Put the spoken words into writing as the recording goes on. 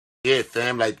Yeah,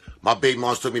 fam, like, my baby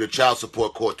moms took me to child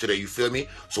support court today, you feel me?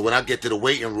 So when I get to the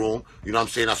waiting room, you know what I'm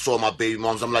saying, I saw my baby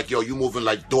moms, I'm like, yo, you moving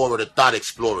like Dora the Thought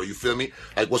Explorer, you feel me?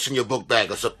 Like, what's in your book bag?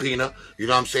 A subpoena? You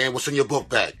know what I'm saying? What's in your book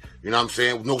bag? You know what I'm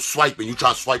saying? No swiping, you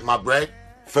trying to swipe my bread?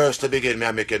 First to begin, me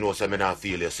I make you know, so me not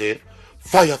feel you, see?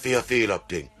 Fire for your feel up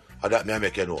thing. And that me I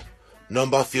make you know.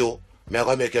 Number few, me I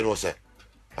gonna make you know, say,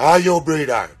 are you breed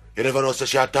her? You never know, so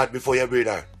she had thought before you breed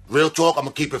her. Real talk, I'm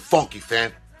gonna keep it funky,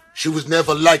 fam. She was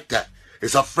never like that.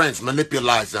 It's her friends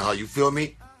manipulating her, you feel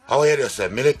me? How you just say,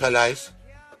 manipulate?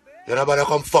 You know, better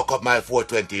come fuck up my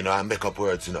 420, you know, and make up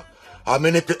words, you know. I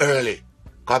manipulate early,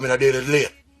 cause I did it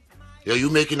late. Yo, you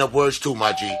making up words too,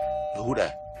 my G. Who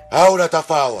that? How that a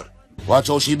forward? Watch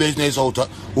how she business out.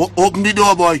 Open the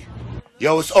door, boy.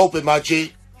 Yo, it's open, my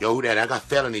G. Yo, who that? I got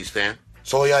felonies, fam.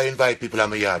 So you invite people on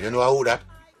my yard, you know who that?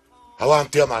 I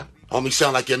want you, man. Homie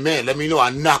sound like your man. Let me know I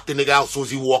knock the nigga out soon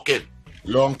as he walk in.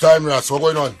 Long time, Rass. What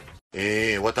going on?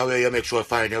 Hey, what a way you make sure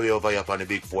find your way over here on the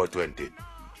big 420.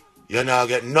 You not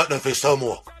get nothing for some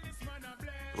work.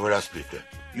 What I speak there?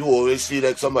 You always see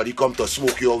like somebody come to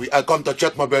smoke you. I come to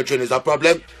check my brethren. Is a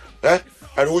problem? Eh?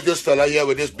 And who's this fella here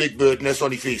with this big bird nest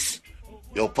on his face?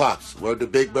 Yo, Pops, where the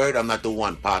big bird? I'm not the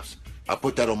one, Pops. I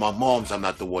put that on my mom's. I'm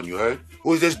not the one, you heard?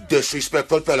 Who's this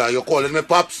disrespectful fella? You calling me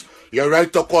Pops? You're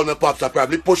right to call me Pops. I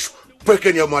probably push prick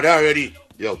in your mother already.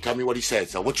 Yo, tell me what he said.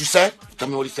 So what you said? Tell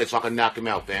me what he said so I can knock him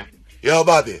out, fam. Yo,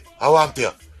 Bobby, I want you.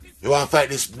 You want to fight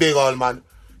this big old man?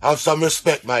 Have some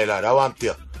respect, my lad. I want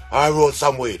you. I roll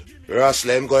some weed. Rass,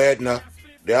 let him go ahead now.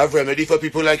 They have remedy for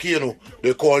people like you know.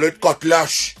 They call it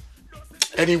cutlash.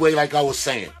 Anyway, like I was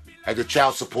saying, at the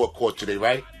child support court today,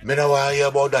 right? Me no want to hear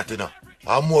about that, you know.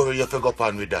 I'm more you figure up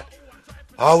on with that.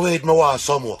 I'll wait, me want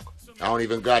some work. I don't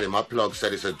even got it. My plug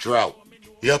said it's a drought.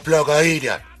 Your plug a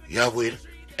idiot. You have weed?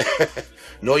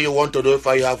 No, you want to do if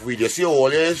I have weed. You see all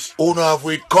this? Who no have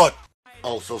weed cut?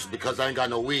 Oh, so it's because I ain't got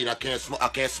no weed, I can't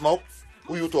smoke?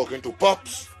 Who you talking to,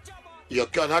 Pops? You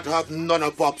cannot have none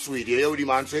of Pops weed. You hear what the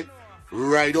man say?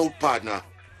 Right out, partner.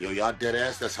 Yo, y'all dead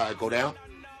ass, that's how it go down?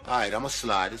 Alright, I'ma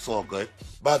slide, it's all good.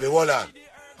 Bobby, hold on.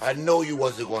 I know you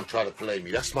wasn't gonna try to play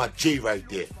me. That's my G right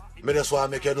there. Me just wanna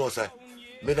make you know, sir.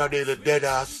 Me not deal with dead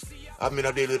ass. I mean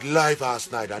I deal with live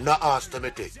ass neither. Not ass to me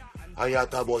take. And you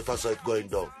talk about if I saw it going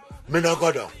down. Me not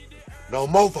go down. Now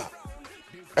move up.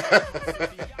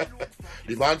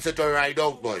 The man said to ride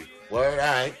out, boy. Well,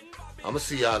 alright. I'ma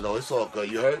see y'all now. It's all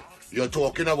good, you heard? You're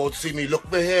talking about see me.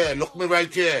 Look me here. Look me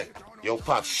right here. Yo,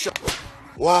 Pop, shut up.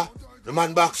 What? The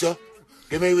man box you?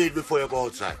 Give me weed before you go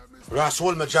outside. Rass,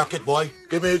 hold my jacket, boy.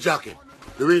 Give me your jacket.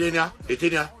 The weed in ya? It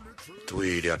in ya? Two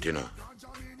idiot, you know.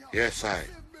 Yes, I.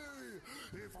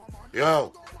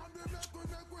 Yo.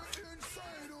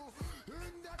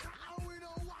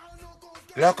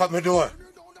 Lock up my door.